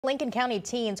Lincoln County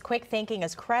teens' quick thinking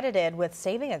is credited with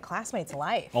saving a classmate's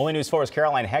life. Only News 4's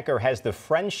Caroline Hecker has the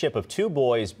friendship of two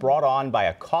boys brought on by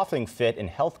a coughing fit in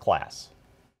health class.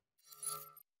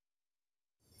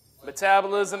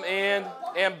 Metabolism and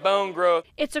bone growth.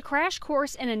 It's a crash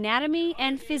course in anatomy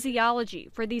and physiology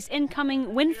for these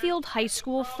incoming Winfield High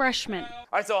School freshmen.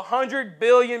 I saw 100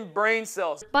 billion brain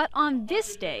cells. But on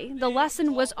this day, the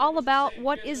lesson was all about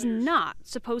what is not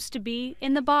supposed to be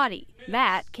in the body.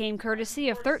 That came courtesy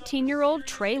of 13-year-old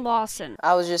Trey Lawson.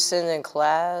 I was just sitting in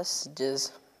class,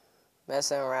 just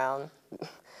messing around,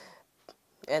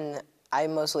 and I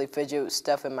mostly fidget with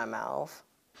stuff in my mouth.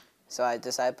 So I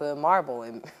decided to put a marble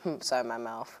inside my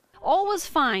mouth. All was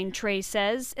fine, Trey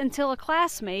says, until a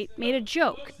classmate made a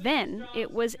joke. Then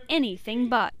it was anything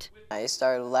but. I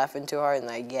started laughing too hard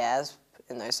and I gasped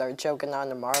and I started choking on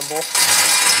the marble.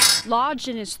 Lodged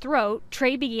in his throat,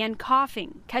 Trey began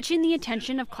coughing, catching the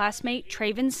attention of classmate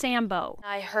Traven Sambo.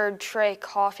 I heard Trey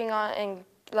coughing on and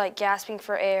gasping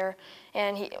for air,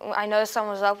 and I noticed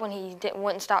someone was up when he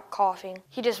wouldn't stop coughing.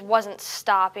 He just wasn't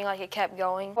stopping, it kept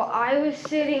going. Well, I was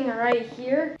sitting right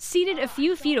here. Seated a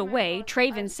few feet away,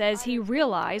 Traven says he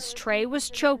realized Trey was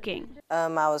choking. I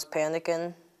was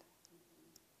panicking.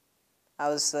 I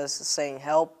was just saying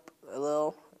help a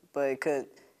little, but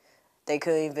they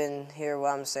couldn't even hear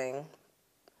what I'm saying.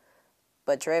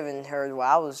 But Traven heard what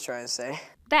I was trying to say.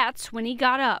 That's when he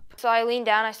got up. So I leaned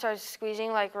down, I started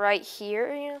squeezing right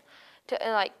here,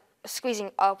 and squeezing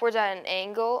upwards at an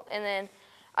angle, and then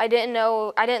I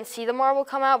didn't see the marble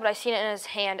come out, but I seen it in his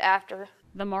hand after.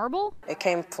 The marble? It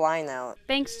came flying out.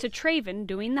 Thanks to Traven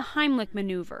doing the Heimlich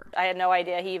maneuver. I had no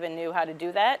idea he even knew how to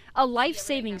do that. A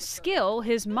life-saving skill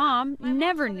his mom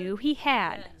never knew he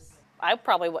had. I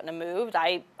probably wouldn't have moved.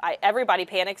 Everybody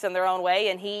panics in their own way,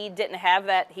 and he didn't have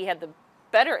that. He had the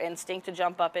better instinct to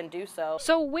jump up and do so.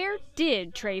 So where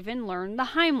did Traven learn the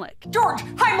Heimlich? George,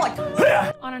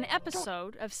 Heimlich! On an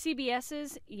episode of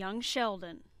CBS's Young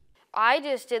Sheldon. I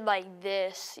just did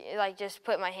this, just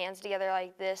put my hands together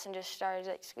like this and just started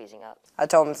squeezing up. I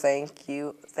told him thank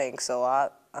you, thanks a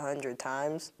lot, 100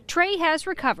 times. Trey has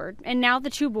recovered, and now the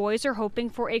two boys are hoping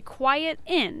for a quiet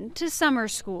end to summer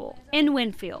school. In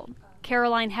Winfield,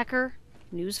 Caroline Hecker,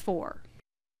 News 4.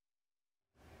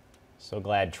 So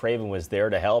glad Traven was there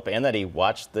to help and that he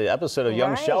watched the episode of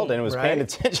Young Sheldon and was paying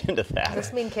attention to that. Does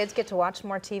this mean kids get to watch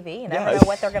more TV? You never know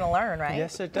what they're going to learn, right?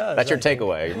 Yes, it does. That's your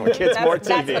takeaway. More kids, more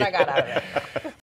TV. That's what I got out of it.